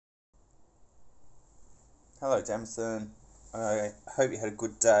Hello, Jamison. I hope you had a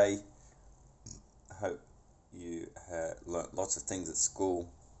good day. I hope you learnt lots of things at school,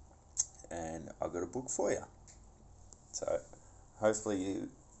 and I've got a book for you. So, hopefully, you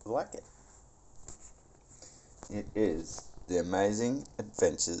like it. It is The Amazing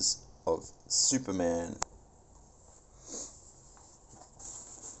Adventures of Superman.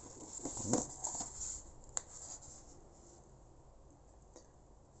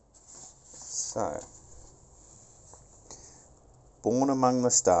 So, born among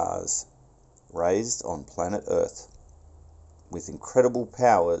the stars, raised on planet Earth, with incredible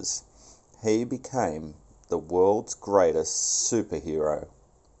powers, he became the world's greatest superhero.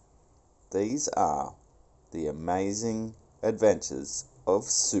 These are the amazing adventures of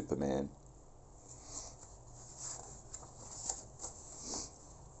Superman.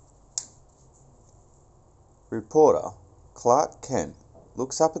 Reporter Clark Kent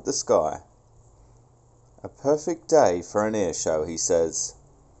looks up at the sky. A perfect day for an air show, he says.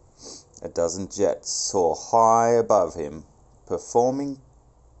 A dozen jets soar high above him, performing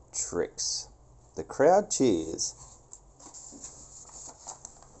tricks. The crowd cheers.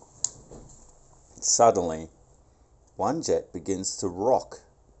 Suddenly, one jet begins to rock,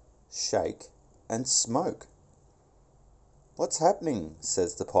 shake, and smoke. "What's happening?"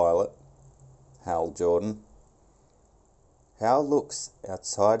 says the pilot, Hal Jordan. Hal looks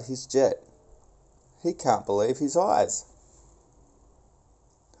outside his jet. He can't believe his eyes.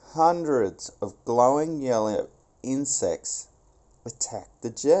 Hundreds of glowing yellow insects attack the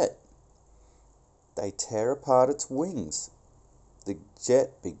jet. They tear apart its wings. The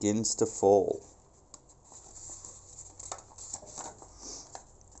jet begins to fall.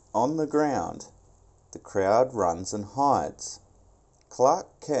 On the ground, the crowd runs and hides. Clark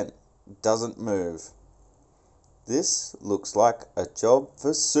Kent doesn't move. "This looks like a job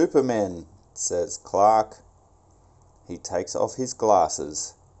for Superman," says Clark. He takes off his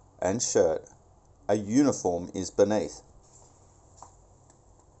glasses and shirt. A uniform is beneath.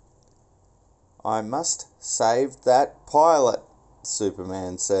 "I must save that pilot,"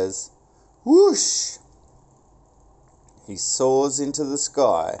 Superman says. Whoosh! He soars into the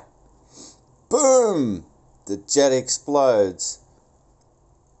sky. Boom! The jet explodes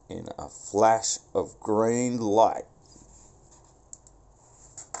in a flash of green light.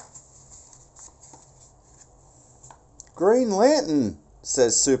 "Green Lantern,"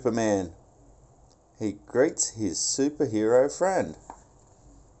 says Superman. He greets his superhero friend.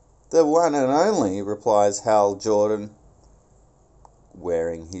 "The one and only," replies Hal Jordan,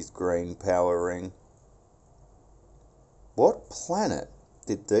 wearing his green power ring. "What planet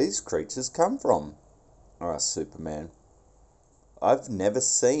did these creatures come from?" asks Superman. "I've never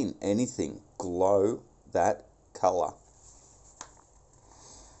seen anything glow that color."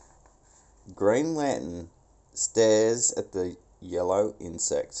 Green Lantern stares at the yellow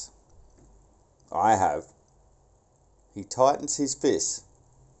insects. "I have." He tightens his fist.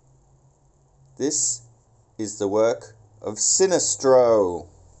 "This is the work of Sinestro."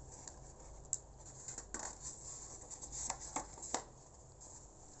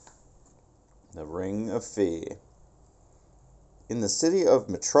 The Ring of Fear. In the city of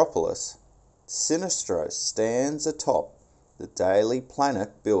Metropolis, Sinestro stands atop the Daily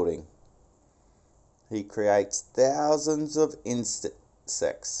Planet building. He creates thousands of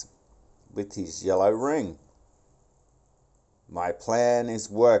insects with his yellow ring. "My plan is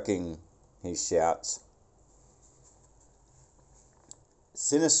working," he shouts.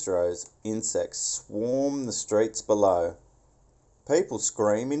 Sinestro's insects swarm the streets below. People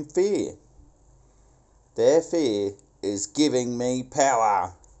scream in fear. "Their fear is giving me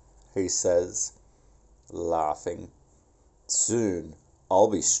power," he says, laughing. "Soon I'll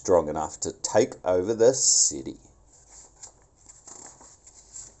be strong enough to take over the city."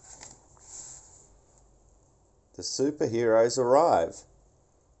 The superheroes arrive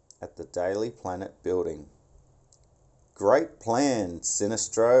at the Daily Planet building. "Great plan,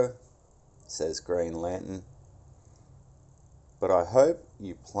 Sinestro," says Green Lantern. "But I hope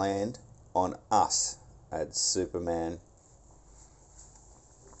you planned on us," adds Superman.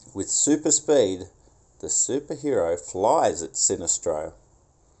 With super speed, the superhero flies at Sinestro.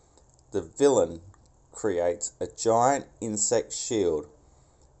 The villain creates a giant insect shield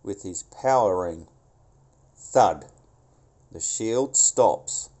with his power ring. Thud! The shield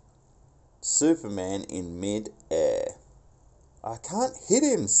stops. Superman in mid-air. "I can't hit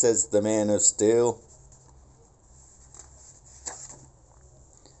him," says the Man of Steel.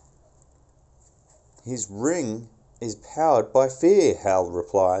 "His ring is powered by fear," Hal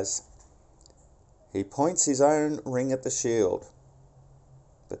replies. He points his own ring at the shield.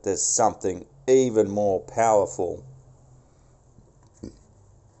 But there's something even more powerful.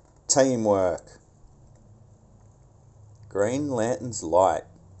 Teamwork. Green Lantern's light.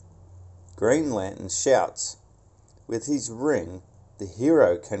 Green Lantern shouts. With his ring, the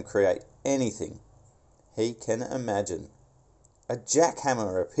hero can create anything he can imagine. A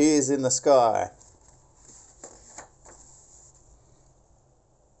jackhammer appears in the sky.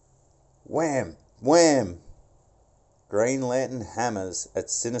 Wham! Wham! Green Lantern hammers at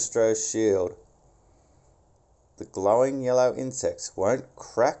Sinistro's shield. The glowing yellow insects won't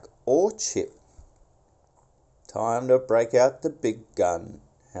crack or chip. Time to break out the big gun,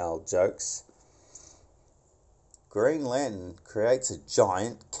 Hal jokes. Green Lantern creates a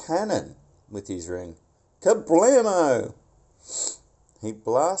giant cannon with his ring. Kablamo! He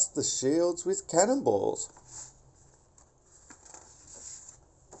blasts the shields with cannonballs.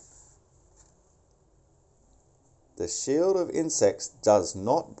 The shield of insects does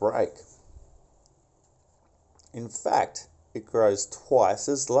not break. In fact, it grows twice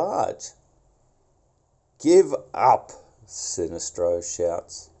as large. Give up, Sinistro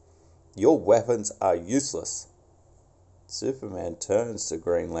shouts. Your weapons are useless. Superman turns to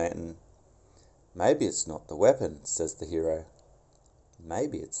Green Lantern. Maybe it's not the weapon, says the hero.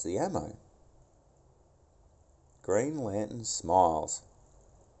 Maybe it's the ammo. Green Lantern smiles.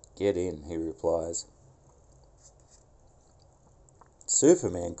 Get in, he replies.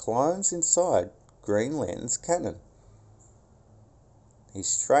 Superman climbs inside Green Lantern's cannon. He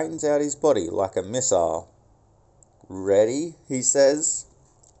straightens out his body like a missile. Ready, he says.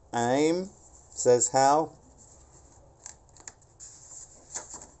 Aim, says Hal.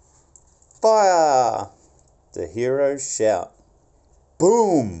 Fire! The heroes shout.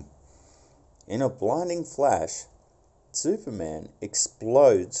 Boom! In a blinding flash, Superman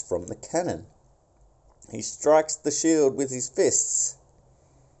explodes from the cannon. He strikes the shield with his fists.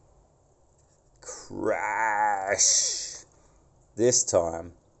 Crash! This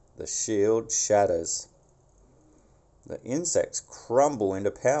time, the shield shatters. The insects crumble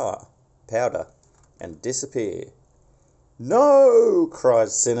into powder and disappear. No! Cries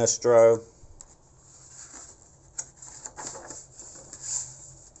Sinistro.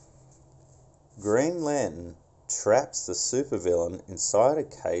 Green Lantern traps the supervillain inside a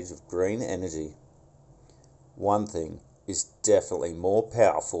cage of green energy. One thing is definitely more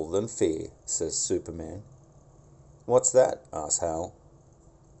powerful than fear, says Superman. What's that? asks Hal.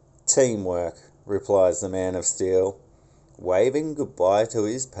 Teamwork, replies the Man of Steel, waving goodbye to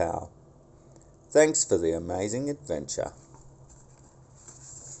his pal. Thanks for the amazing adventure.